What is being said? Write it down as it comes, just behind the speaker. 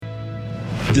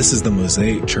This is the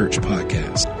Mosaic Church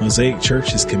podcast. Mosaic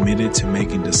Church is committed to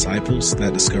making disciples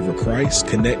that discover Christ,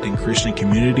 connect in Christian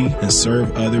community, and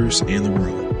serve others and the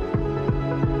world.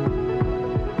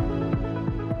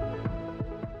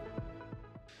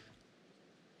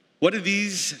 What do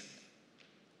these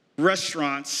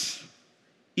restaurants,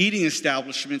 eating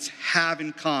establishments have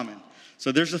in common?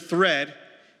 So there's a thread,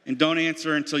 and don't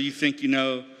answer until you think you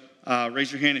know. Raise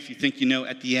your hand if you think you know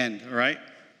at the end, all right?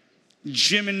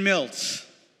 Jim and Milt's.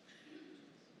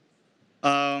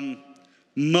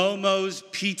 Momo's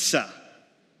Pizza.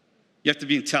 You have to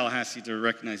be in Tallahassee to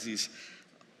recognize these.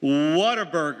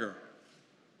 Whataburger.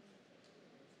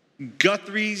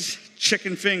 Guthrie's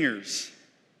Chicken Fingers.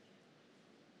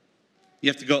 You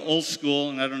have to go old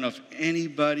school, and I don't know if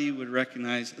anybody would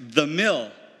recognize The Mill.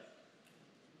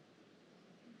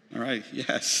 All right,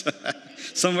 yes.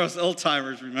 Some of us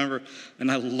old-timers remember,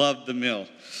 and I love The Mill.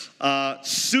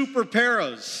 Super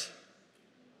Peros.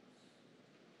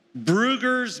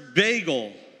 Bruegger's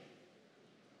Bagel,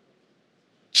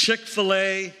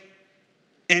 Chick-fil-A,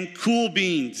 and Cool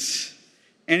Beans.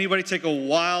 Anybody take a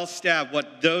wild stab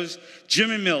what those,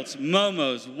 Jim and Milt's,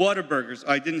 Momo's, Whataburgers,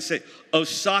 I didn't say,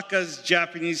 Osaka's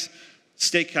Japanese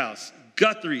Steakhouse,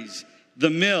 Guthrie's, The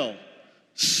Mill,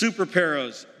 Super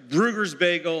Peros, Bruegger's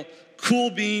Bagel, Cool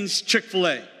Beans,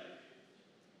 Chick-fil-A.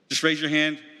 Just raise your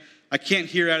hand. I can't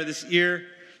hear out of this ear,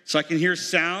 so I can hear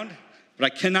sound.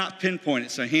 But I cannot pinpoint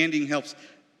it, so handing helps.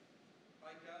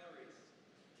 High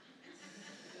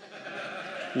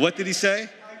calories. What did he say?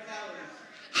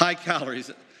 High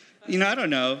calories. I don't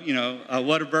know.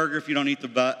 Whataburger if you don't eat the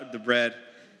bread.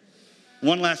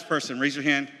 One last person. Raise your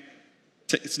hand.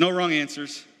 It's no wrong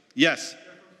answers. Yes. They're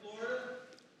from Florida?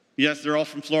 Yes, they're all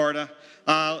from Florida.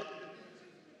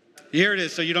 Here it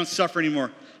is, so you don't suffer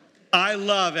anymore. I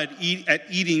love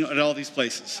eating at all these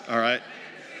places, all right?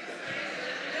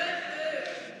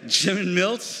 Jim and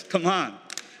Milt's, come on.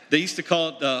 They used to call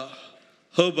it the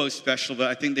Hobo Special, but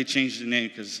I think they changed the name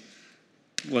because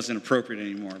it wasn't appropriate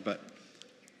anymore. But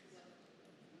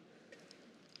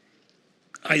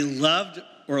I loved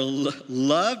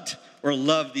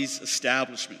these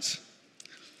establishments.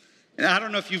 And I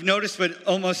don't know if you've noticed, but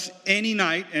almost any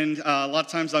night, and a lot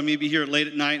of times I may be here late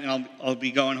at night, and I'll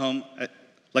be going home.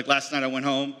 Like last night I went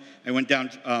home. I went down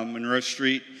Monroe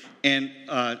Street, and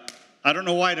I don't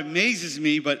know why it amazes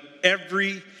me, but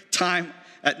every time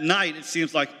at night, it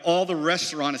seems like all the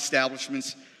restaurant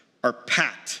establishments are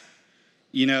packed.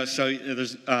 So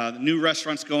there's new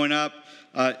restaurants going up.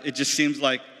 It just seems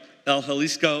like El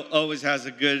Jalisco always has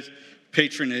a good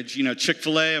patronage.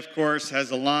 Chick-fil-A, of course, has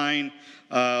a line.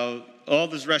 All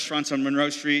those restaurants on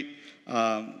Monroe Street.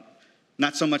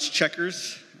 Not so much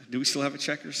Checkers. Do we still have a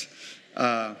Checkers?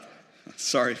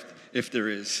 Sorry if there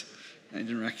is. I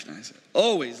didn't recognize it.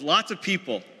 Always, lots of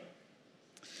people.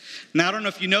 Now, I don't know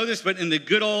if you know this, but in the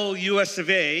good old US of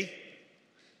A,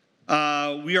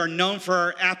 we are known for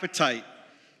our appetite.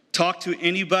 Talk to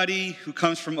anybody who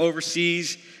comes from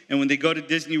overseas, and when they go to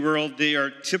Disney World, they are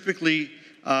typically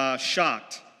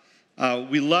shocked.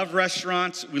 We love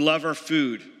restaurants. We love our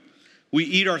food. We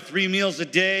eat our 3 meals a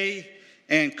day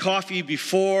and coffee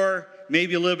before,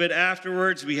 maybe a little bit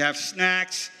afterwards. We have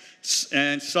snacks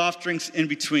and soft drinks in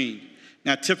between.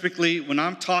 Now, typically, when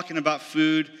I'm talking about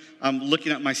food, I'm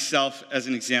looking at myself as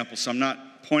an example. So I'm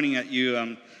not pointing at you.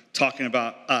 I'm talking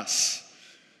about us.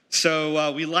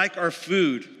 So we like our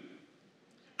food.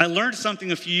 I learned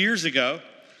something a few years ago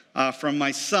from my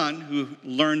son, who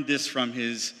learned this from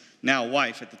his now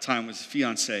wife, at the time was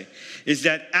fiance, is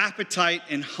that appetite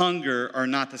and hunger are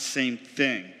not the same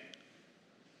thing.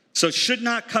 So it should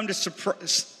not come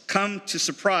to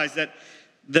surprise that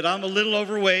I'm a little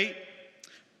overweight.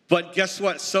 But guess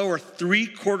what? So are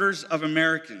 3/4 of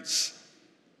Americans.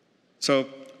 So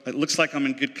it looks like I'm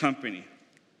in good company.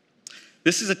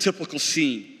 This is a typical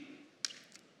scene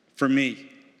for me.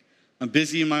 I'm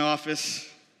busy in my office.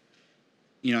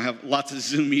 I have lots of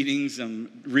Zoom meetings.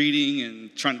 I'm reading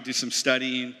and trying to do some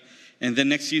studying. And then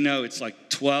next thing you know, it's like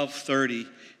 12:30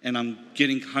 and I'm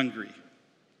getting hungry.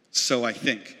 So I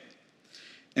think.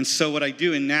 And so what I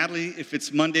do, and Natalie, if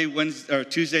it's Monday, Wednesday, or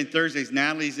Tuesday and Thursdays,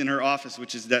 Natalie's in her office,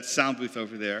 which is that sound booth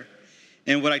over there.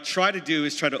 And what I try to do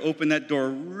is try to open that door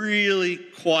really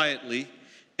quietly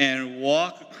and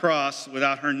walk across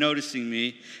without her noticing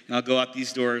me. And I'll go out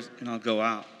these doors and I'll go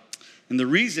out. And the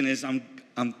reason is I'm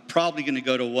probably going to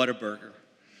go to Whataburger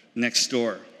next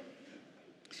door.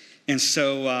 And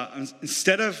so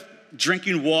instead of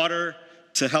drinking water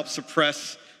to help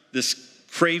suppress this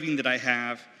craving that I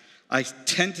have, I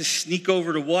tend to sneak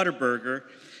over to Whataburger,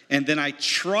 and then I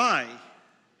try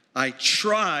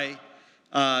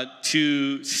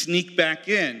to sneak back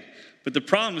in. But the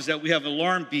problem is that we have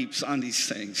alarm beeps on these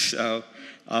things. So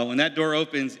when that door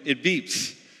opens, it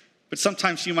beeps. But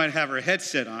sometimes she might have her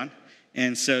headset on,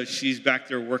 and so she's back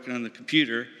there working on the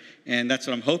computer, and that's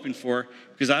what I'm hoping for,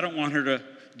 because I don't want her to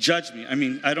judge me. I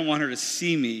mean, I don't want her to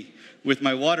see me with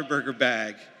my Whataburger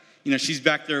bag. You know, she's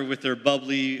back there with her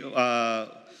bubbly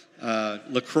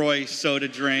LaCroix soda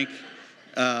drink,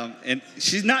 and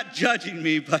she's not judging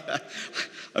me, but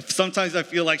sometimes I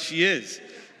feel like she is.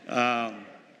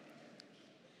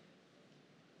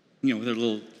 You know, with her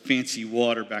little fancy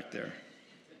water back there.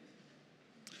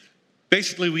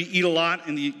 Basically, we eat a lot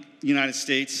in the United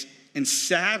States, and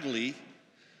sadly,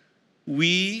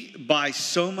 we buy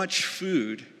so much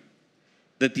food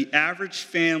that the average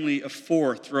family of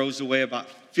four throws away about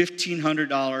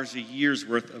 $1,500 a year's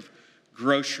worth of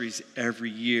groceries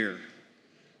every year.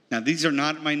 Now, these are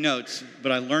not in my notes,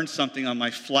 but I learned something on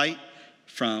my flight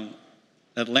from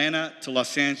Atlanta to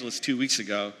Los Angeles 2 weeks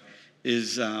ago,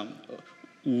 is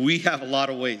we have a lot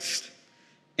of waste.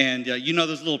 And you know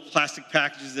those little plastic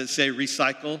packages that say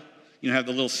recycle? You know, have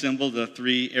the little symbol, the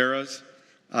 3 arrows?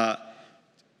 I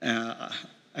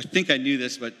think I knew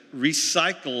this, but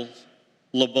recyclable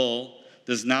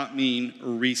does not mean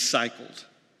recycled.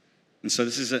 And so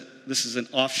this is an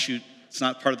offshoot. It's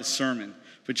not part of the sermon.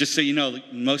 But just so you know,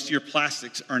 most of your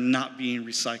plastics are not being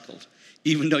recycled,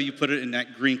 even though you put it in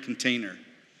that green container.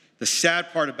 The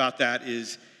sad part about that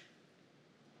is,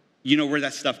 you know where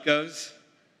that stuff goes?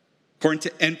 According to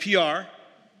NPR,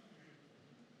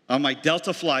 on my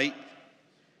Delta flight,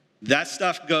 that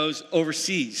stuff goes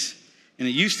overseas. And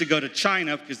it used to go to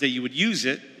China because you would use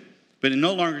it, but it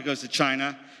no longer goes to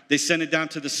China. They send it down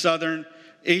to the southern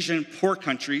Asian poor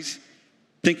countries,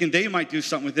 thinking they might do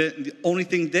something with it, and the only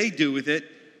thing they do with it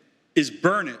is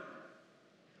burn it,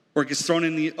 or it gets thrown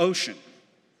in the ocean.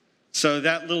 So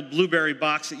that little blueberry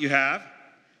box that you have,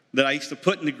 that I used to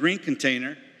put in the green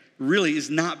container, really is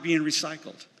not being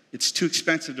recycled. It's too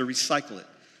expensive to recycle it.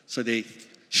 So they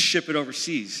ship it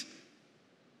overseas.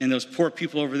 And those poor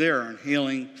people over there are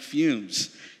inhaling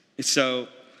fumes. And so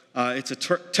it's a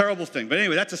terrible thing. But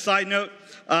anyway, that's a side note.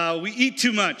 We eat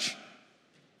too much.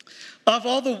 Of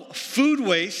all the food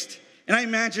waste, and I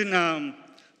imagine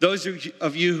those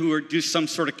of you who do some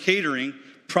sort of catering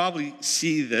probably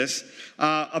see this.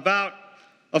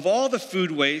 Of all the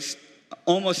food waste,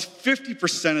 almost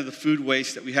 50% of the food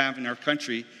waste that we have in our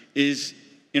country is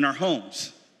in our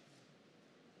homes.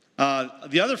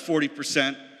 The other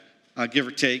 40%, give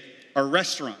or take, are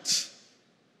restaurants.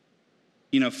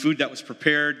 You know, food that was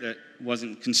prepared, that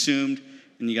wasn't consumed,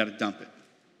 and you got to dump it.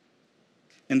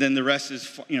 And then the rest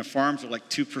is, you know, farms are like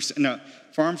 2%. No,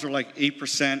 farms are like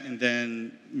 8%, and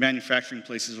then manufacturing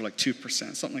places are like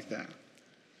 2%, something like that.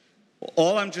 Well,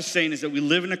 all I'm just saying is that we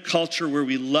live in a culture where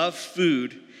we love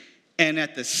food, and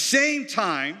at the same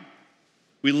time,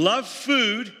 we love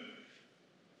food,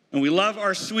 and we love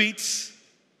our sweets.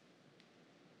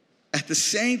 At the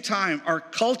same time, our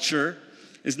culture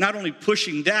is not only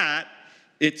pushing that,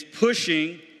 it's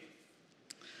pushing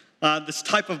this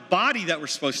type of body that we're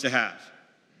supposed to have.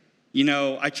 You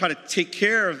know, I try to take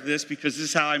care of this because this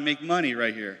is how I make money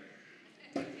right here.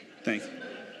 Thank you.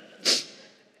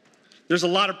 There's a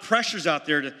lot of pressures out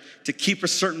there to keep a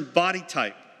certain body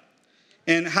type.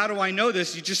 And how do I know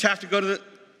this? You just have to go to the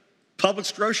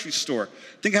Publix grocery store.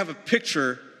 I think I have a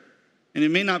picture, and it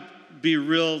may not be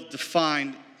real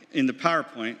defined in the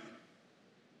PowerPoint.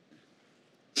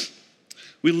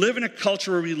 We live in a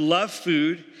culture where we love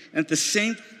food, and at the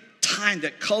same time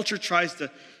that culture tries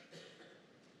to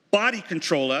body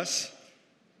control us,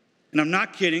 and I'm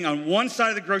not kidding, on one side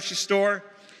of the grocery store,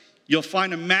 you'll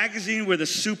find a magazine with a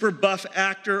super buff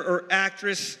actor or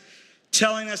actress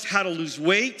telling us how to lose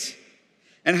weight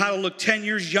and how to look 10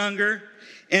 years younger,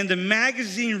 and the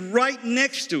magazine right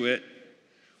next to it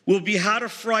will be How to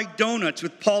Fry Donuts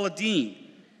with Paula Deen.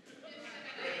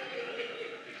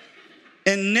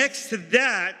 And next to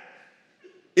that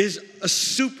is a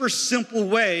super simple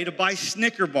way to buy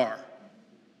Snicker bar.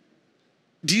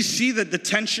 Do you see the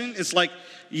tension? It's like,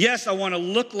 yes, I want to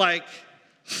look like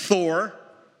Thor,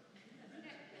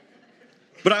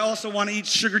 but I also want to eat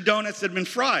sugar donuts that have been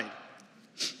fried.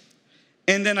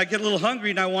 And then I get a little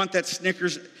hungry and I want that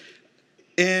Snickers.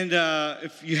 And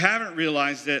if you haven't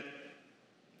realized it,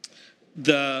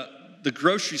 the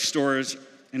grocery stores,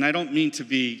 and I don't mean to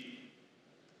be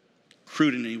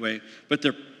crude in any way, but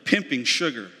they're pimping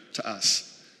sugar to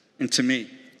us and to me.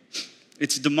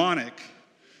 It's demonic.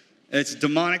 It's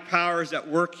demonic powers at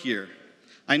work here.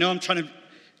 I know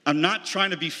I'm not trying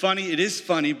to be funny. It is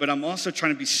funny, but I'm also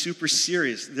trying to be super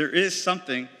serious. There is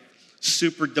something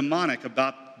super demonic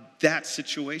about that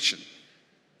situation.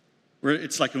 where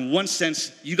it's like in one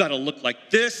sense, you got to look like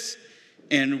this,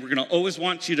 and we're going to always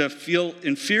want you to feel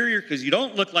inferior because you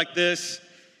don't look like this,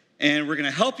 and we're going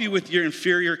to help you with your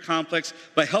inferior complex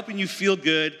by helping you feel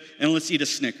good, and let's eat a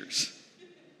Snickers.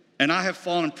 And I have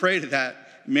fallen prey to that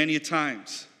many a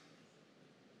times.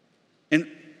 And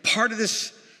part of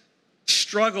this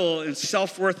struggle in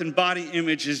self-worth and body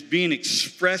image is being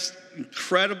expressed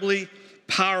incredibly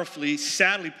powerfully,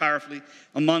 sadly powerfully,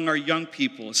 among our young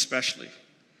people especially.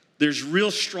 There's real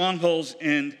strongholds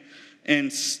and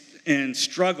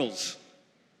struggles.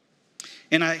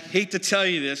 And I hate to tell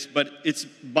you this, but it's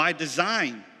by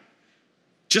design.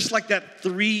 Just like that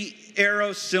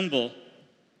 3-arrow symbol,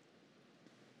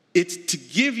 it's to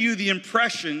give you the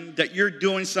impression that you're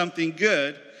doing something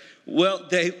good. Well,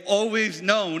 they've always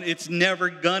known it's never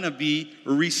gonna be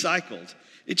recycled.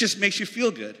 It just makes you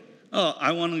feel good. Oh,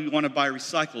 I want to buy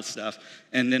recycled stuff,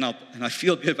 and then I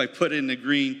feel good if I put it in the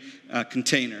green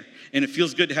container. And it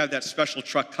feels good to have that special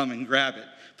truck come and grab it.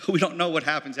 But we don't know what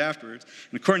happens afterwards.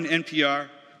 And according to NPR,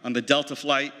 on the Delta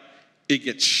flight, it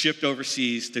gets shipped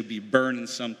overseas to be burned in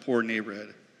some poor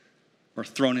neighborhood or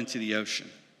thrown into the ocean.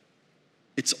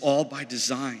 It's all by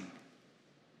design.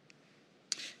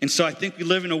 And so I think we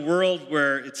live in a world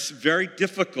where it's very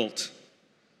difficult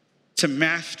to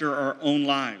master our own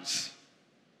lives.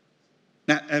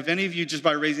 Now, have any of you, just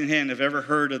by raising hand, have ever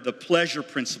heard of the pleasure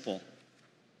principle?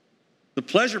 The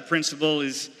pleasure principle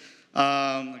is,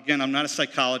 again, I'm not a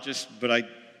psychologist, but I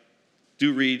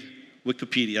do read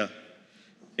Wikipedia.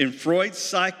 In Freud's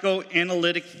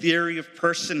psychoanalytic theory of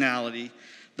personality,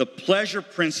 the pleasure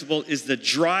principle is the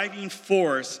driving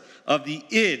force of the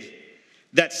id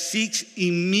that seeks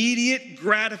immediate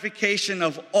gratification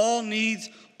of all needs,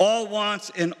 all wants,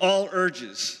 and all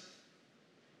urges.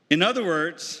 In other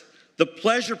words, the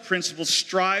pleasure principle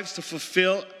strives to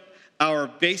fulfill our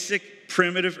basic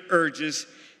primitive urges,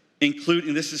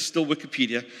 including, this is still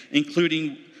Wikipedia,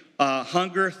 including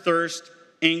hunger, thirst,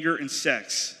 anger, and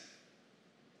sex.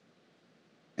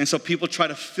 And so people try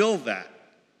to fill that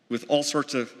with all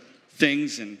sorts of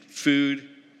things and food.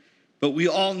 But we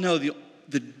all know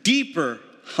the deeper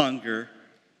hunger,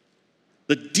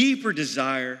 the deeper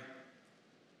desire,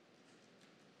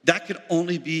 that could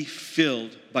only be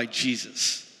filled by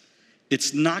Jesus.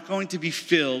 It's not going to be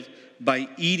filled by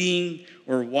eating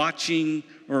or watching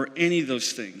or any of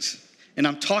those things. And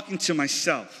I'm talking to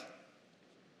myself.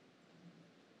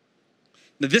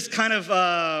 Now, this kind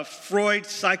of Freud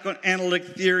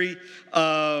psychoanalytic theory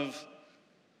of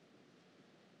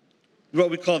what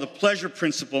we call the pleasure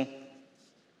principle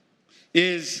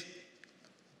is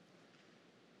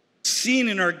seen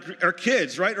in our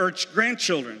kids, right? Or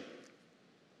grandchildren.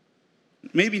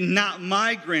 Maybe not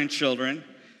my grandchildren,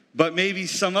 but maybe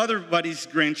some other buddy's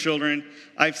grandchildren.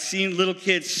 I've seen little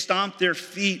kids stomp their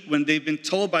feet when they've been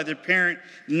told by their parent,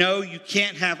 no, you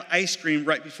can't have ice cream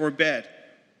right before bed.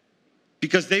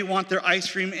 Because they want their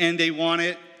ice cream and they want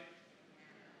it.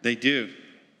 They do.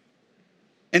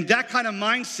 And that kind of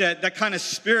mindset, that kind of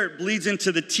spirit bleeds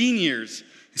into the teen years.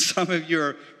 Some of you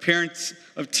are parents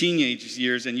of teenage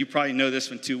years, and you probably know this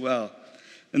one too well.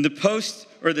 In the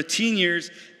the teen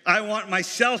years, I want my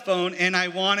cell phone and I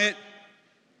want it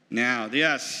now.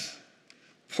 Yes.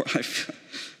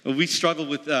 We struggled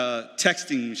with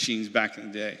texting machines back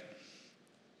in the day.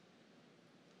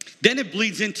 Then it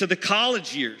bleeds into the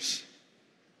college years.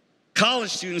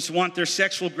 College students want their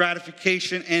sexual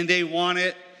gratification and they want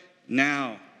it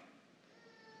now.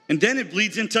 And then it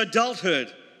bleeds into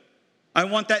adulthood. I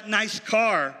want that nice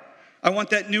car. I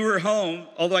want that newer home,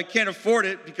 although I can't afford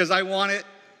it because I want it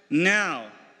now.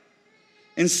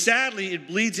 And sadly, it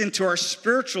bleeds into our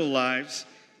spiritual lives.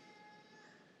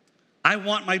 I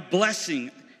want my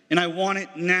blessing and I want it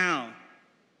now.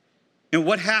 And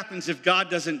what happens if God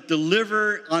doesn't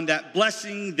deliver on that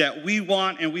blessing that we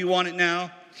want and we want it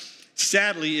now?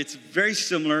 Sadly, it's very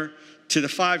similar to the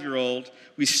 5-year-old.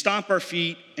 We stomp our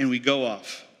feet and we go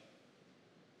off.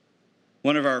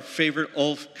 One of our favorite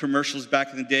old commercials back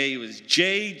in the day was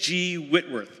J.G.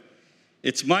 Whitworth.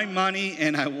 It's my money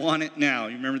and I want it now.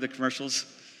 You remember the commercials?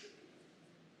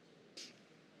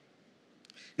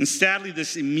 And sadly,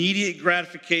 this immediate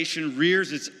gratification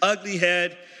rears its ugly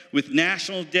head with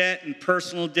national debt and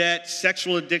personal debt.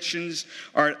 Sexual addictions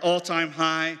are at all-time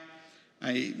high.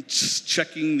 I'm just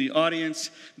checking the audience.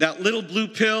 That little blue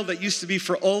pill that used to be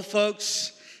for old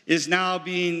folks is now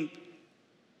being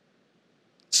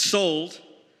sold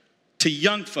to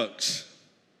young folks.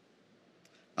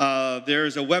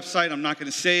 There's a website, I'm not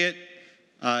going to say it,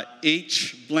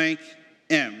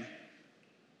 H-blank-M,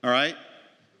 all right?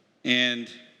 And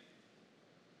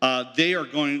they are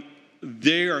going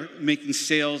they are making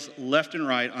sales left and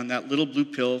right on that little blue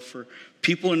pill for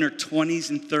people in their 20s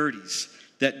and 30s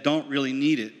that don't really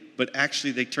need it, but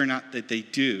actually they turn out that they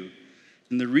do.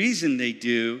 And the reason they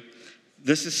do,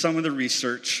 this is some of the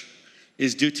research,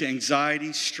 is due to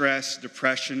anxiety, stress,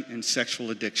 depression, and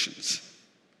sexual addictions.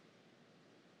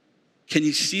 Can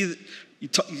you see, you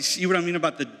see what I mean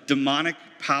about the demonic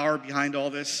power behind all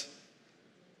this?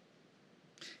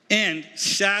 And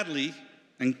sadly,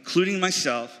 including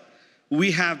myself,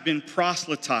 we have been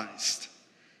proselytized.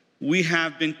 We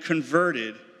have been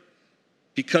converted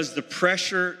because the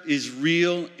pressure is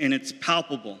real and it's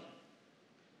palpable.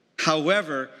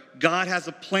 However, God has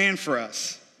a plan for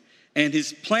us. And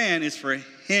his plan is for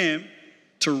him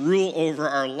to rule over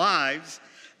our lives,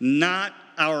 not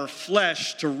our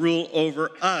flesh to rule over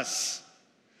us.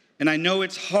 And I know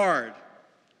it's hard,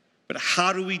 but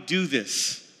how do we do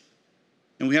this?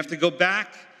 And we have to go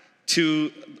back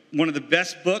to one of the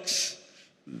best books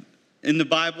in the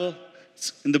Bible,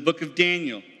 it's in the book of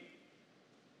Daniel.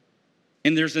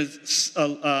 And there's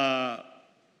a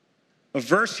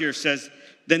verse here that says,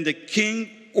 then the king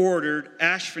ordered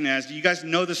Ashpenaz, you guys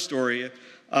know the story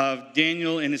of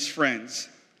Daniel and his friends.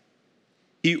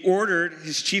 He ordered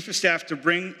his chief of staff to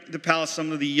bring to the palace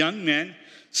some of the young men.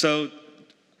 So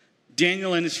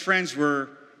Daniel and his friends were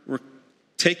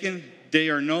taken. They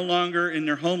are no longer in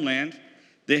their homeland.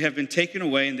 They have been taken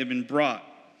away and they've been brought.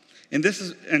 And this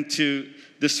is into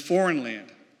this foreign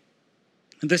land.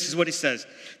 And this is what he says.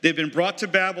 They've been brought to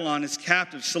Babylon as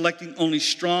captives, selecting only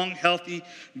strong, healthy,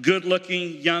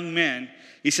 good-looking young men.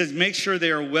 He says, make sure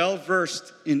they are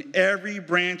well-versed in every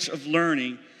branch of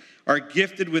learning, are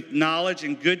gifted with knowledge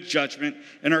and good judgment,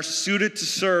 and are suited to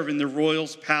serve in the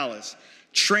royal's palace.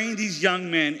 Train these young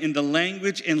men in the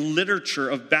language and literature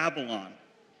of Babylon.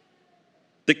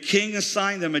 The king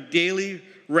assigned them a daily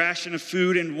ration of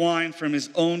food and wine from his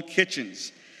own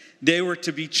kitchens. They were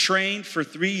to be trained for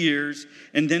 3 years,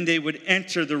 and then they would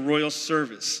enter the royal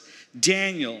service.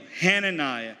 Daniel,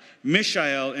 Hananiah,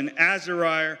 Mishael, and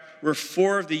Azariah were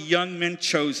 4 of the young men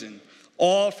chosen,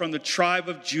 all from the tribe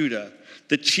of Judah.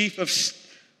 The chief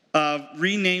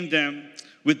renamed them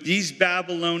with these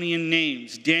Babylonian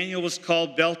names. Daniel was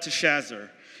called Belteshazzar.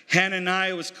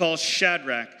 Hananiah was called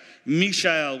Shadrach.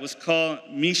 Mishael was called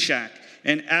Meshach.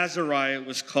 And Azariah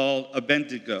was called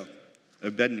Abednego.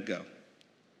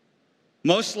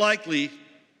 Most likely,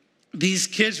 these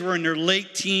kids were in their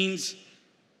late teens,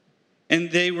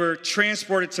 and they were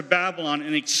transported to Babylon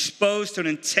and exposed to an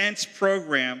intense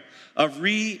program of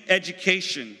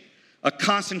re-education, a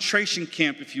concentration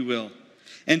camp, if you will.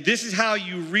 And this is how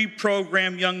you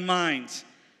reprogram young minds.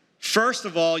 First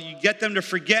of all, you get them to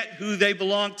forget who they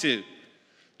belong to.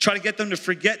 Try to get them to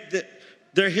forget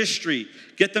their history.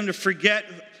 Get them to forget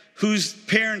whose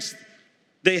parents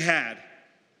they had.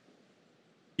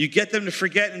 You get them to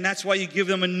forget, and that's why you give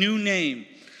them a new name.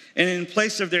 And in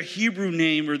place of their Hebrew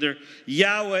name or their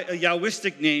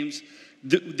Yahwistic names,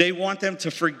 they want them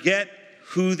to forget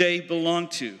who they belong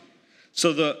to.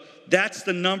 So that's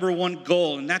the number one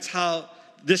goal, and that's how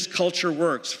this culture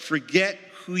works. Forget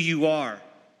who you are.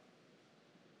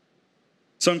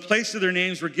 So in place of their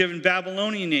names, were given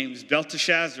Babylonian names,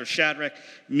 Belteshazzar, Shadrach,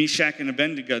 Meshach, and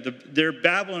Abednego. They're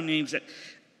Babylonian names that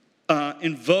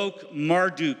invoke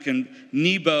Marduk and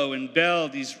Nebo and Bel,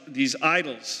 these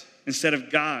idols, instead of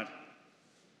God.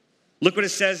 Look what it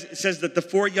says. It says that the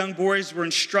 4 young boys were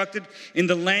instructed in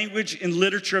the language and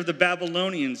literature of the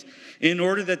Babylonians in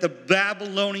order that the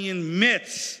Babylonian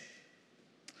myths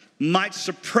might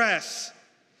suppress,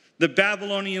 the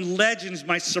Babylonian legends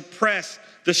might suppress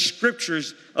the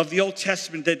scriptures of the Old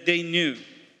Testament that they knew.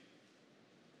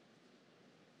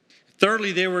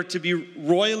 Thirdly, they were to be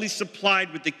royally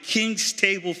supplied with the king's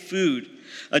table food,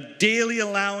 a daily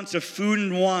allowance of food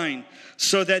and wine,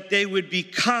 so that they would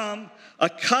become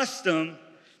accustomed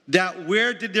that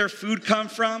where did their food come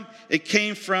from? It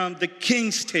came from the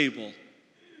king's table.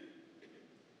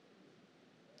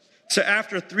 So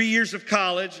after 3 years of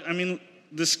college,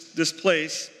 this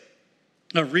place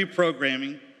of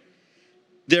reprogramming,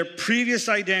 their previous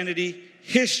identity,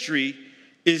 history,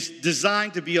 is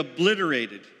designed to be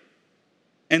obliterated.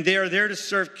 And they are there to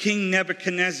serve King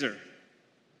Nebuchadnezzar.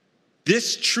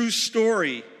 This true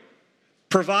story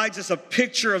provides us a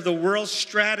picture of the world's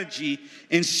strategy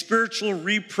in spiritual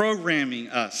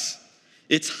reprogramming us.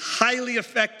 It's highly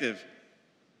effective.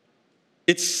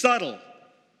 It's subtle.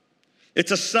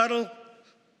 It's a subtle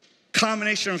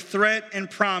combination of threat and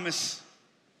promise.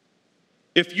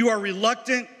 If you are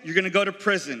reluctant, you're going to go to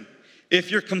prison.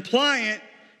 If you're compliant,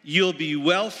 you'll be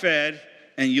well fed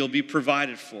and you'll be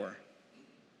provided for.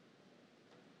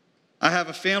 I have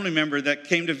a family member that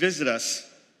came to visit us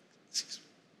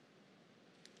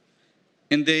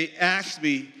And they asked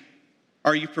me,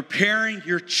 are you preparing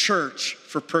your church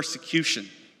for persecution?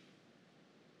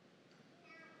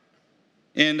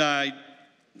 And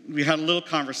we had a little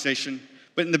conversation,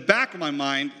 but in the back of my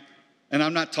mind, and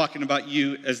I'm not talking about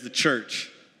you as the church,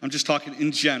 I'm just talking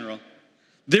in general,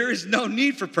 there is no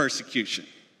need for persecution.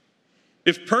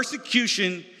 If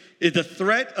persecution is the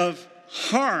threat of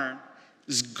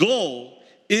harm's goal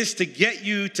is to get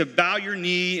you to bow your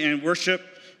knee and worship,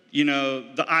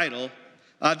 the idol,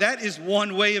 that is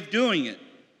one way of doing it.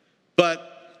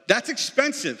 But that's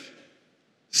expensive.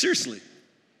 Seriously.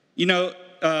 We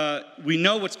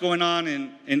know what's going on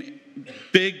in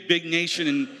big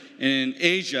nation in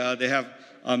Asia. They have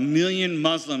 1 million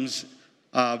Muslims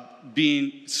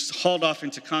being hauled off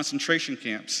into concentration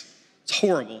camps. It's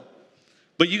horrible.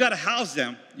 But you got to house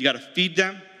them. You got to feed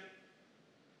them.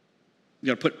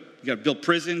 You got to build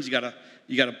prisons. You got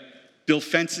to build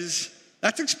fences.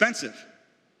 That's expensive.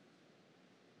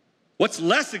 What's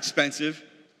less expensive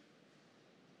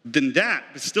than that,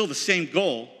 but still the same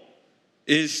goal,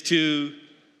 is to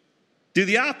do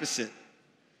the opposite.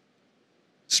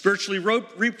 Spiritually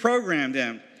reprogram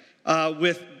them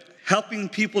with helping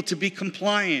people to be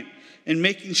compliant and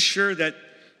making sure that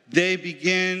they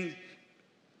begin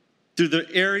through the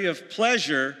area of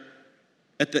pleasure,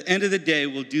 at the end of the day,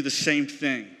 will do the same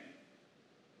thing.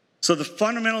 So the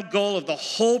fundamental goal of the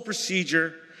whole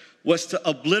procedure was to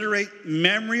obliterate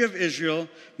memory of Israel,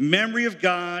 memory of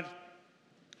God,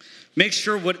 make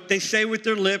sure what they say with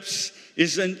their lips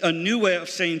is a new way of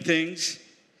saying things,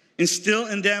 instill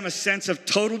in them a sense of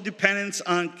total dependence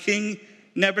on King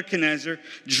Nebuchadnezzar,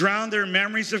 drown their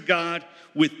memories of God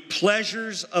with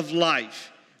pleasures of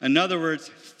life. In other words,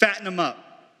 fatten them up.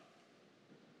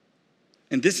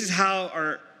 And this is how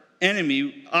our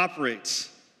enemy operates.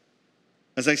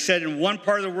 As I said, in one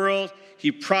part of the world,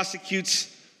 he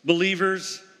persecutes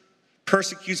believers.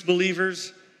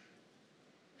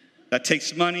 That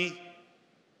takes money,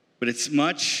 but it's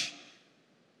much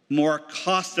more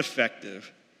cost-effective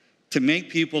to make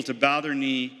people to bow their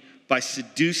knee by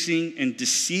seducing and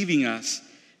deceiving us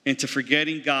into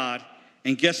forgetting God.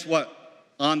 And guess what?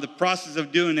 On the process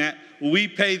of doing that, we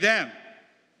pay them.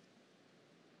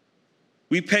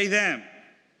 We pay them.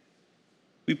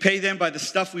 We pay them by the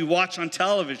stuff we watch on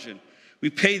television. We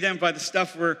pay them by the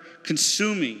stuff we're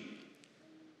consuming.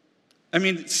 I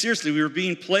mean, seriously, we were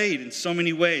being played in so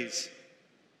many ways.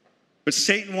 But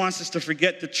Satan wants us to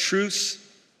forget the truths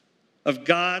of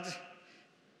God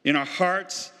in our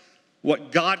hearts,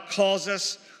 what God calls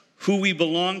us, who we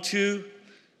belong to.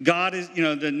 God is,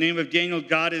 the name of Daniel,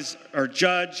 God is our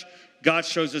judge. God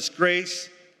shows us grace.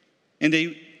 And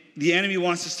the enemy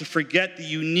wants us to forget the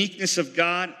uniqueness of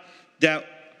God, that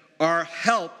our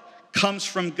help comes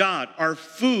from God. Our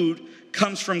food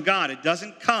comes from God. It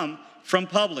doesn't come from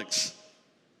Publix.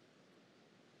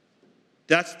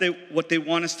 That's what they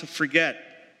want us to forget.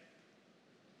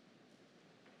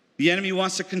 The enemy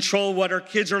wants to control what our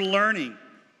kids are learning.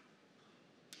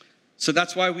 So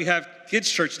that's why we have kids'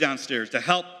 church downstairs, to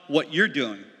help what you're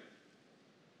doing.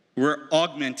 We're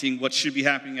augmenting what should be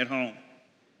happening at home.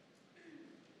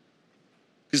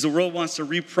 Because the world wants to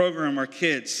reprogram our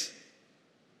kids.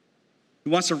 He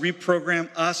wants to reprogram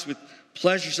us with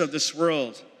pleasures of this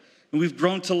world. And we've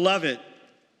grown to love it.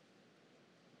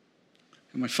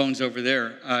 My phone's over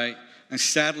there. I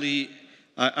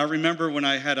remember when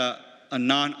I had a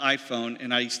non-iPhone,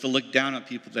 and I used to look down at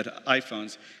people that had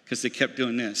iPhones because they kept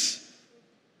doing this.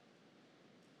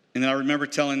 And then I remember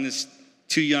telling this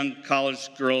 2 young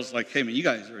college girls, like, hey, man, you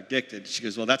guys are addicted. She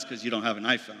goes, well, that's because you don't have an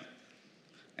iPhone.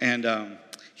 And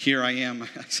here I am.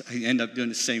 I end up doing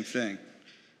the same thing.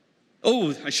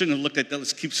 Oh, I shouldn't have looked at that.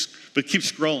 Let's keep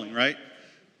scrolling, right?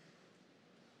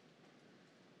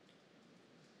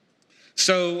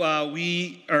 So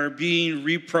we are being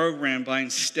reprogrammed by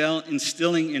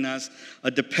instilling in us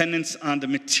a dependence on the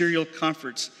material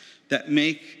comforts that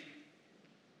make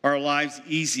our lives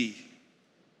easy.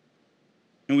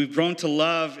 And we've grown to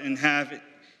love and have it.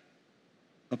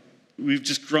 We've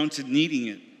just grown to needing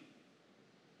it.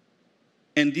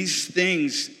 And these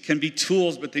things can be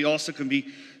tools, but they also can be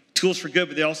tools for good,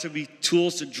 but they also be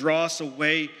tools to draw us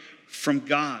away from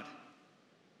God.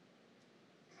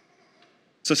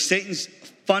 So Satan's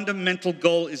fundamental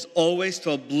goal is always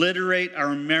to obliterate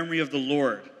our memory of the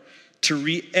Lord, to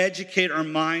re-educate our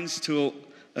minds to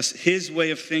his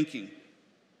way of thinking,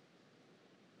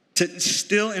 to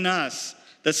instill in us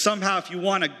that somehow if you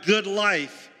want a good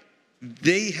life,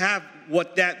 they have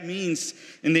what that means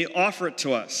and they offer it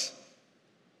to us.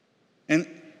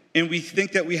 And we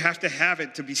think that we have to have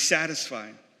it to be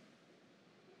satisfied.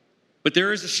 But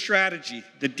there is a strategy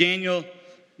that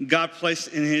God placed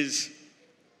in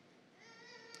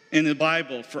the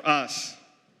Bible for us.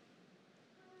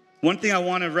 One thing I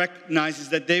want to recognize is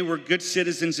that they were good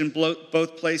citizens in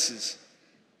both places.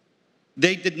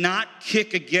 They did not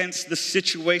kick against the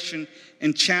situation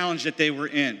and challenge that they were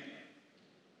in.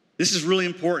 This is really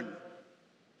important.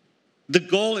 The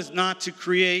goal is not to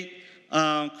create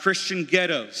Christian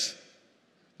ghettos,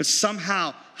 but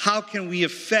somehow, how can we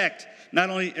affect, not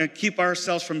only keep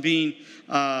ourselves from being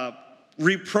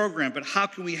reprogrammed, but how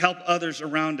can we help others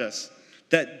around us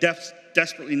that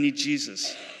desperately need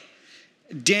Jesus?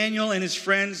 Daniel and his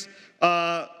friends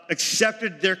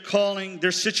accepted their calling,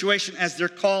 their situation as their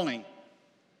calling.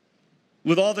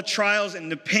 With all the trials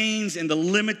and the pains and the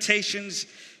limitations,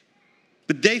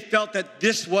 but they felt that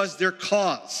this was their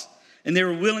cause, and they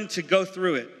were willing to go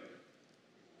through it.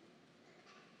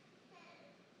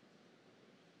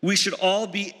 We should all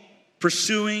be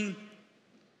pursuing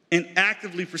and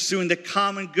actively pursuing the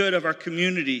common good of our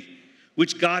community,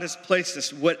 which God has placed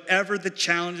us, whatever the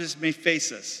challenges may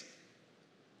face us.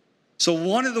 So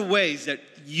one of the ways that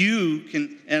you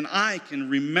can and I can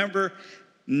remember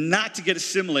not to get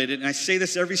assimilated, and I say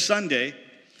this every Sunday,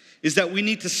 is that we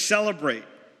need to celebrate.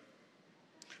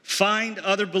 Find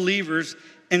other believers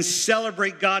and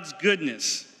celebrate God's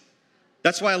goodness.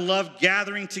 That's why I love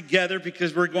gathering together,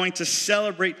 because we're going to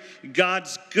celebrate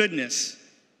God's goodness.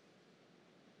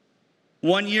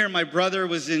 One year, my brother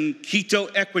was in Quito,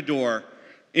 Ecuador,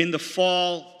 in the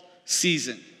fall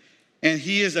season. And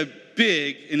he is and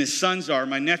his sons are,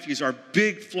 my nephews are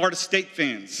big Florida State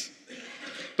fans.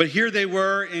 But here they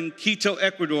were in Quito,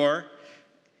 Ecuador,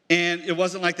 and it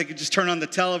wasn't like they could just turn on the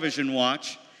television and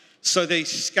watch. So they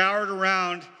scoured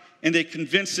around and they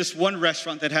convinced this one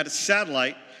restaurant that had a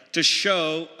satellite to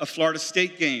show a Florida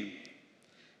State game.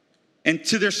 And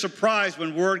to their surprise,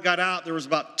 when word got out, there was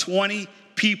about 20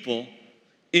 people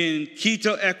in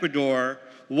Quito, Ecuador,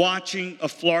 watching a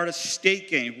Florida State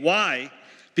game. Why?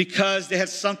 Because they had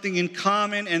something in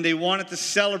common and they wanted to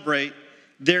celebrate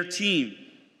their team.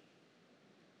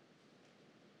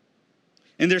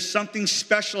 And there's something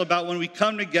special about when we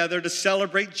come together to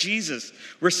celebrate Jesus.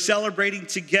 We're celebrating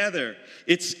together.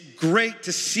 It's great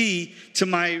to see, to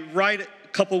my right a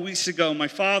couple weeks ago, my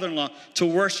father-in-law, to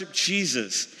worship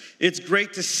Jesus. It's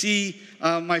great to see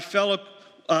my fellow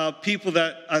people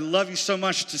that I love you so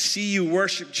much, to see you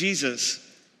worship Jesus.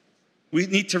 We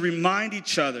need to remind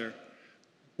each other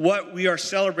what we are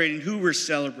celebrating, who we're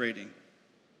celebrating.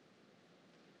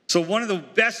 So one of the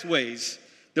best ways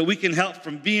that we can help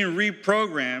from being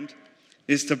reprogrammed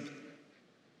is to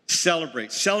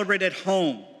celebrate. Celebrate at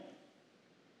home.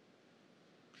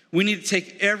 We need to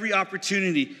take every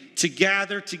opportunity to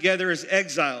gather together as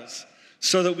exiles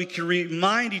so that we can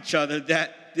remind each other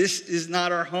that this is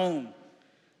not our home.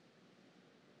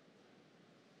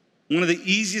 One of the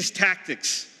easy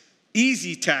tactics,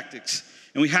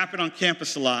 and we happen on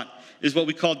campus a lot, is what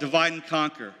we call divide and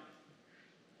conquer.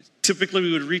 Typically,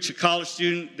 we would reach a college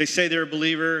student. They say they're a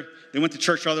believer. They went to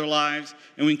church all their lives,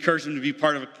 and we encourage them to be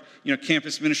part of a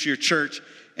campus ministry or church.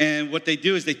 And what they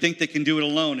do is they think they can do it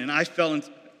alone. And I fell and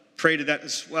prey to that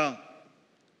as well.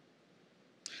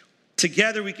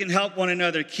 Together, we can help one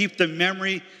another keep the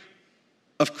memory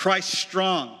of Christ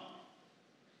strong.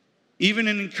 Even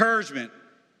in encouragement.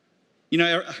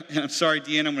 I'm sorry,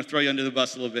 Deanna, I'm going to throw you under the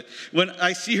bus a little bit. When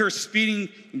I see her speeding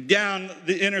down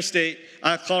the interstate,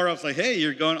 I call her up. I was like, hey,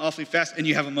 you're going awfully fast, and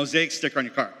you have a Mosaic sticker on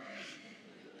your car.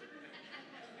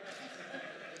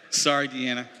 Sorry,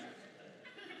 Deanna.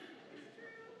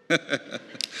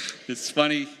 It's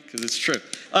funny because it's true.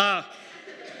 But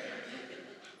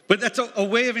that's a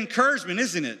way of encouragement,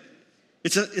 isn't it?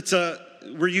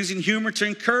 We're using humor to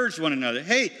encourage one another.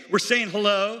 Hey, we're saying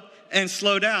hello and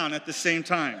slow down at the same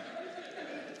time.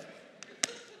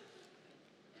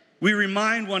 We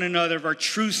remind one another of our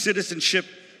true citizenship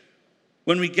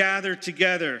when we gather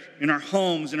together in our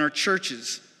homes, in our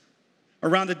churches,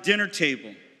 around the dinner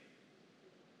table.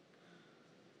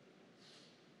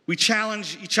 We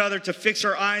challenge each other to fix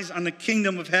our eyes on the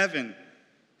kingdom of heaven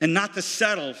and not to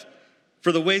settle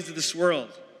for the ways of this world.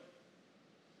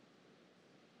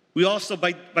 We also,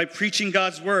 by preaching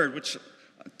God's word, which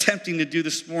I'm attempting to do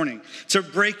this morning, to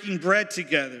breaking bread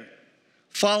together,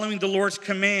 following the Lord's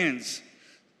commands.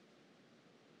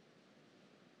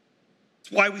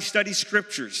 It's why we study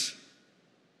scriptures.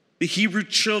 The Hebrew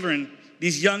children,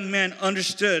 these young men,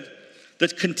 understood the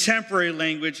contemporary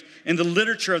language and the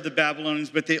literature of the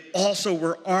Babylonians, but they also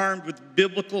were armed with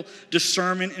biblical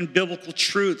discernment and biblical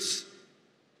truths.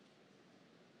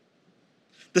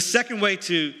 The second way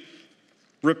to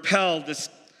repel this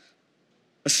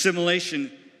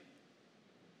assimilation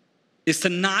is to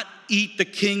not eat the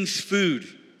king's food.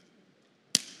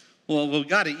 Well, we've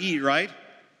got to eat, right?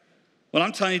 Well,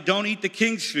 I'm telling you, don't eat the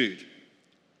king's food.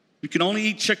 You can only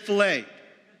eat Chick-fil-A.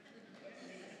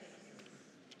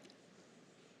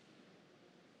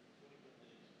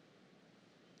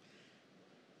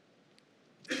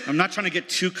 I'm not trying to get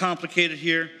too complicated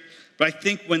here, but I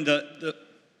think when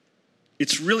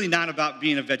it's really not about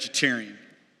being a vegetarian.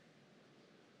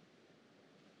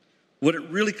 What it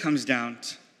really comes down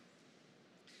to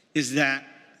is that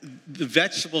the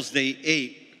vegetables they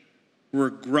ate were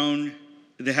grown,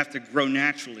 they have to grow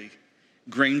naturally,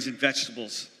 grains and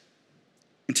vegetables,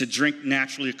 and to drink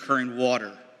naturally occurring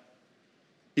water.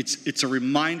 It's a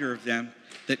reminder of them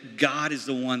that God is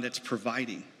the one that's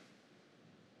providing.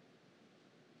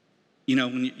 You know,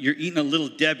 when you're eating a Little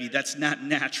Debbie, that's not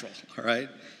natural, all right?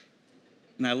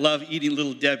 And I love eating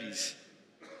Little Debbies.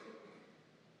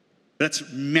 That's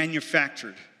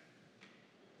manufactured.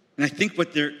 And I think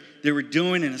what they were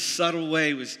doing in a subtle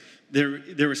way was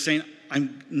they were saying,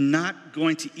 I'm not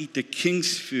going to eat the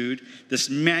king's food, this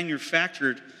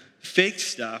manufactured fake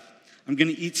stuff. I'm going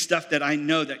to eat stuff that I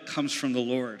know that comes from the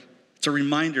Lord. It's a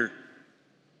reminder.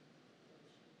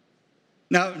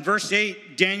 Now, in verse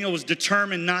 8, Daniel was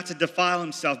determined not to defile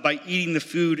himself by eating the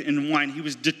food and wine. He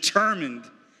was determined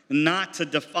not to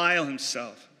defile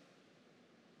himself.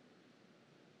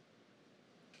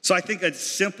 So I think a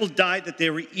simple diet that they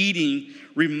were eating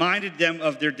reminded them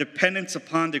of their dependence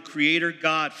upon the Creator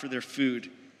God for their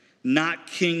food, not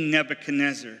King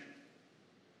Nebuchadnezzar.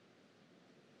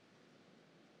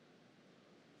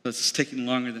 This is taking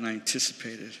longer than I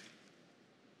anticipated.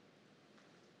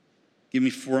 Give me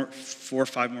four or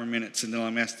five more minutes, and then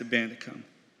I'll ask the band to come.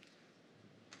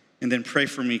 And then pray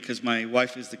for me, because my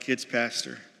wife is the kids'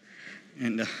 pastor.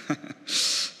 And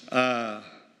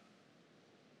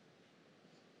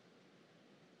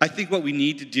I think what we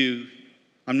need to do,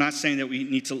 I'm not saying that we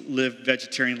need to live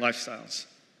vegetarian lifestyles,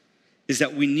 is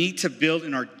that we need to build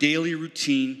in our daily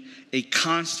routine a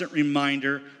constant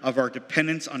reminder of our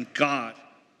dependence on God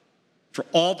for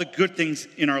all the good things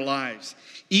in our lives.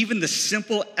 Even the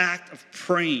simple act of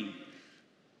praying.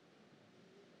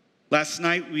 Last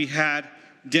night we had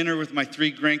dinner with my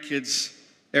 3 grandkids,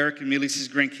 Eric and Melissa's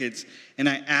grandkids, and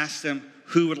I asked them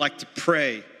who would like to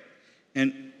pray.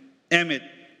 And Emmett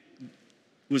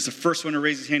was the first one to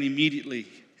raise his hand immediately.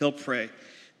 He'll pray.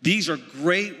 These are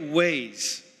great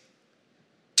ways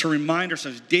to remind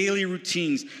ourselves, daily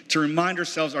routines, to remind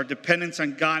ourselves our dependence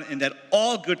on God and that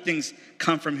all good things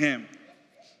come from Him.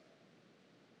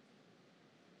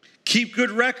 Keep good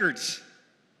records.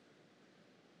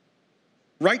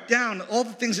 Write down all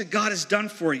the things that God has done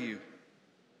for you.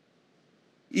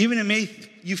 Even if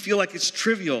you feel like it's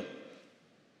trivial,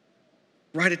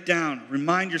 write it down.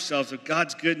 Remind yourselves of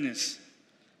God's goodness.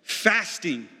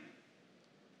 Fasting.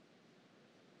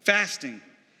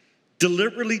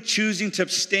 Deliberately choosing to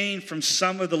abstain from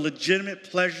some of the legitimate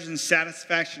pleasures and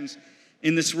satisfactions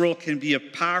in this world can be a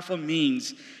powerful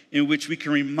means in which we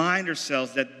can remind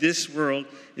ourselves that this world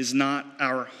is not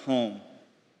our home.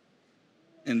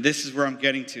 And this is where I'm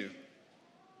getting to.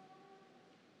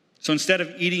 So instead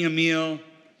of eating a meal,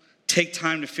 take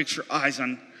time to fix your eyes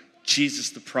on Jesus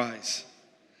the prize.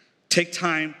 Take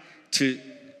time to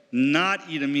not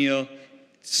eat a meal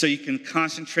so you can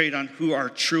concentrate on who our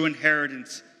true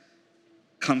inheritance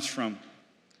comes from,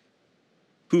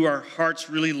 who our hearts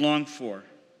really long for.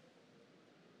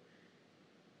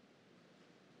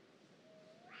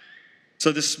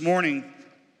 So this morning,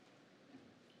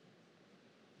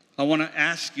 I want to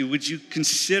ask you, would you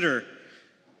consider,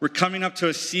 we're coming up to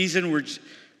a season where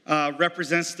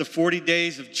represents the 40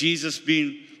 days of Jesus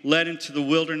being led into the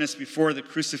wilderness before the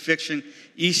crucifixion.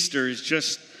 Easter is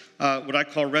just what I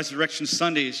call Resurrection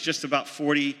Sunday. It's just about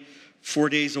 44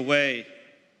 days away.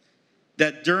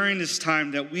 That during this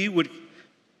time that we would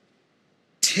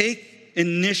take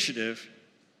initiative,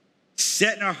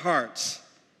 set in our hearts,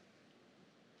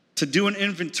 to do an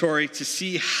inventory to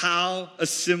see how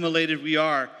assimilated we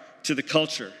are to the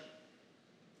culture.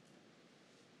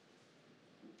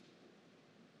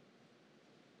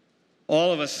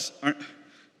 All of us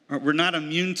we're not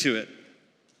immune to it.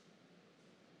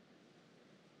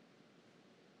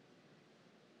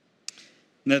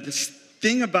 Now, this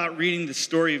thing about reading the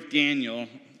story of Daniel,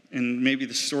 and maybe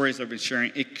the stories I've been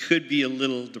sharing, it could be a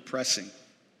little depressing.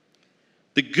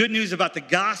 The good news about the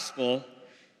gospel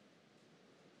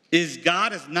is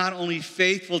God is not only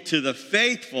faithful to the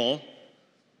faithful,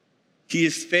 He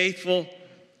is faithful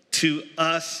to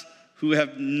us who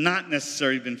have not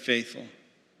necessarily been faithful.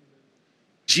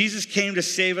 Jesus came to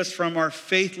save us from our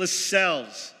faithless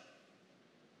selves.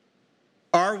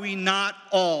 Are we not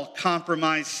all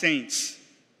compromised saints?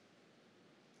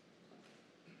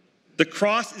 The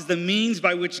cross is the means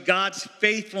by which God's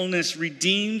faithfulness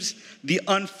redeems the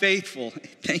unfaithful.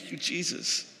 Thank you,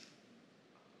 Jesus.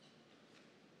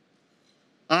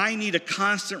 I need a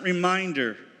constant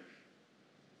reminder.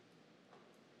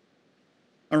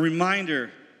 A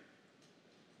reminder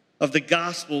of the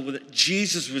gospel that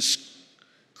Jesus was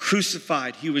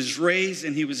crucified, he was raised,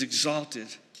 and he was exalted.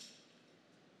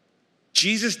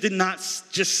 Jesus did not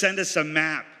just send us a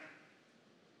map.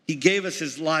 He gave us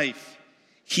his life.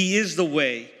 He is the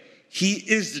way. He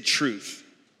is the truth.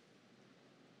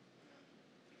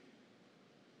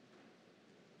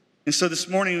 And so this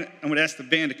morning, I'm going to ask the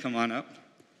band to come on up.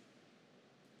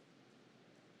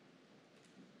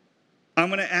 I'm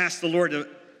going to ask the Lord to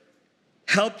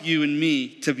help you and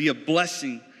me to be a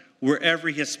blessing wherever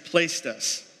he has placed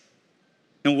us,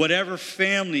 and whatever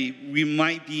family we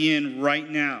might be in right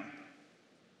now.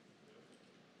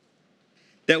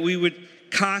 That we would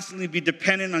constantly be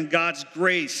dependent on God's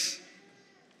grace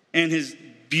and his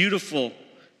beautiful,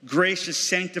 gracious,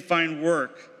 sanctifying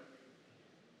work.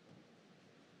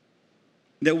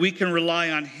 That we can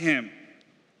rely on him.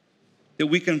 That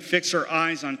we can fix our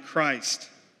eyes on Christ.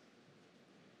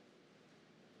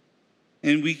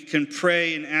 And we can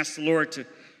pray and ask the Lord to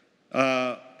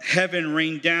heaven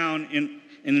rain down and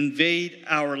invade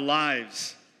our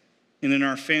lives and in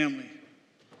our family.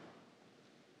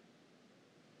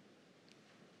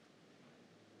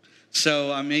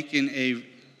 So I'm making a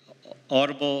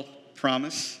audible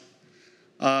promise.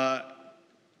 So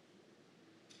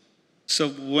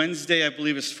Wednesday, I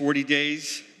believe, is 40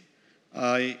 days.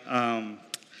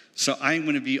 So I'm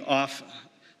going to be off.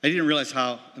 I didn't realize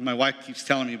how, my wife keeps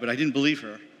telling me, but I didn't believe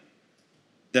her,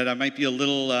 that I might be a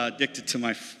little addicted to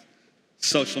my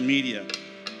social media.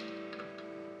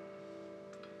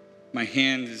 My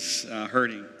hand is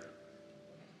hurting,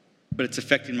 but it's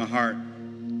affecting my heart.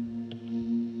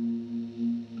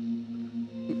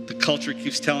 The culture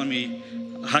keeps telling me,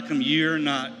 how come you're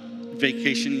not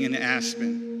vacationing in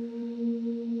Aspen?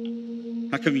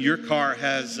 How come your car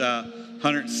has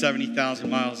 170,000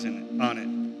 miles on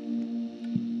it?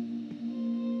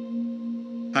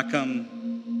 How come,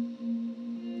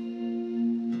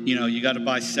 you got to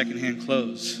buy secondhand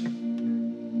clothes?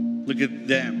 Look at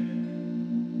them.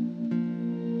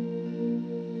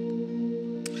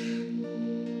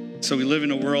 So we live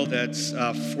in a world that's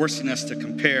forcing us to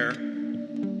compare.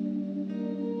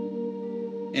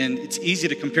 And it's easy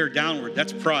to compare downward.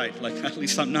 That's pride. Like, at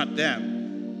least I'm not them.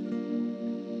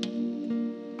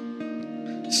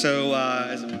 So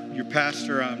as your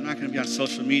pastor, I'm not going to be on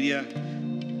social media.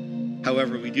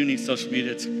 However, we do need social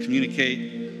media to communicate,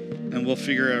 and we'll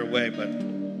figure out a way.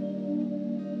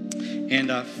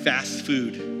 And fast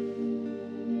food.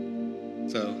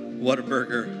 So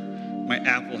Whataburger, my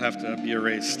app will have to be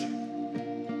erased.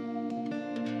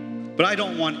 But I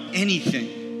don't want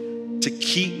anything to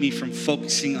keep me from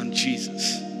focusing on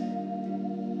Jesus.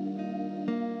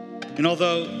 And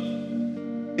although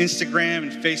Instagram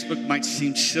and Facebook might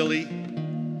seem silly,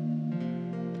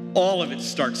 all of it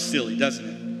starts silly, doesn't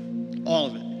it? All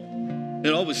of it.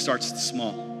 It always starts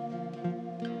small.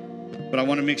 But I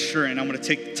want to make sure, and I'm going to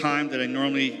take the time that I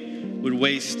normally would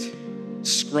waste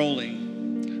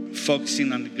scrolling,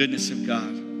 focusing on the goodness of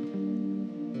God.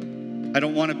 I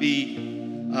don't want to be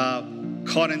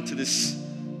caught into this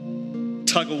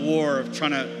tug of war of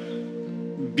trying to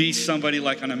be somebody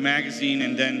like on a magazine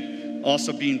and then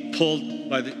also being pulled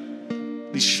by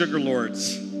these sugar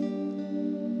lords.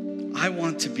 I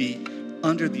want to be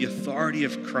under the authority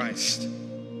of Christ.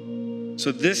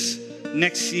 So this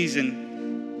next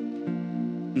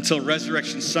season, until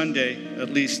Resurrection Sunday,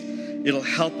 at least, it'll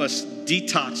help us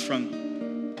detox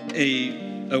from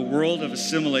a world of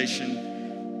assimilation,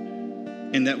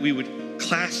 and that we would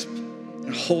clasp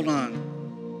and hold on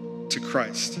to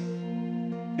Christ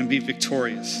and be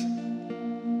victorious.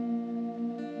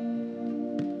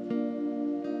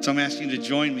 So I'm asking you to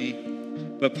join me,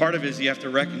 but part of it is you have to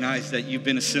recognize that you've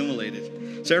been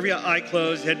assimilated. So every eye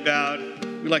closed, head bowed,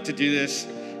 we like to do this.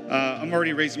 I'm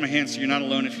already raising my hand, so you're not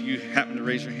alone if you happen to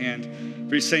raise your hand.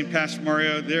 But you're saying, Pastor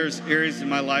Mario, there's areas in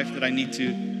my life that I need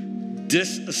to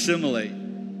disassimilate.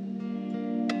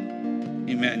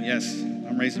 Amen. Yes,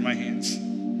 I'm raising my hands.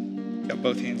 Got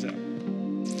both hands up.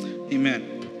 Amen.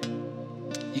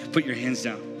 You can put your hands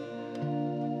down.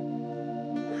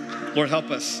 Lord,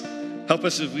 help us. Help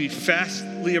us as we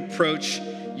fastly approach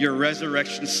your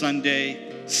Resurrection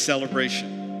Sunday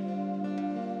celebration.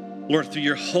 Lord, through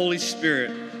your Holy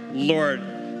Spirit, Lord,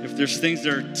 if there's things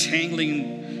that are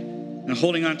tangling and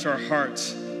holding on to our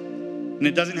hearts, and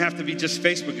it doesn't have to be just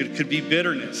Facebook, it could be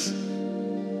bitterness.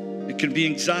 It could be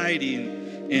anxiety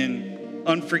and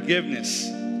unforgiveness.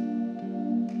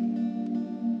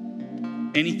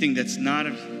 Anything that's not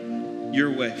of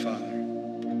your way, Father.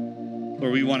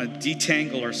 Lord, we want to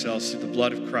detangle ourselves through the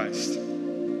blood of Christ.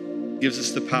 Gives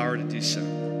us the power to do so.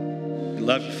 We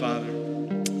love you, Father.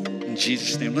 In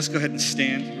Jesus' name. Let's go ahead and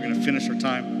stand. We're going to finish our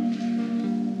time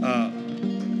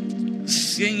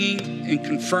singing and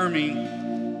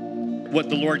confirming what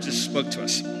the Lord just spoke to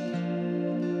us.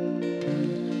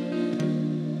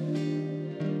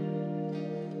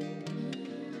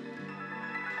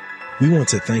 We want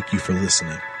to thank you for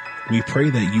listening. We pray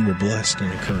that you were blessed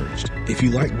and encouraged. If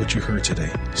you like what you heard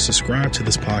today, subscribe to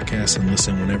this podcast and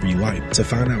listen whenever you like. To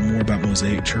find out more about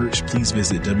Mosaic Church, please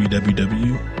visit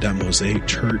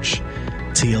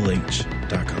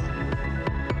www.mosaicchurchtlh.com.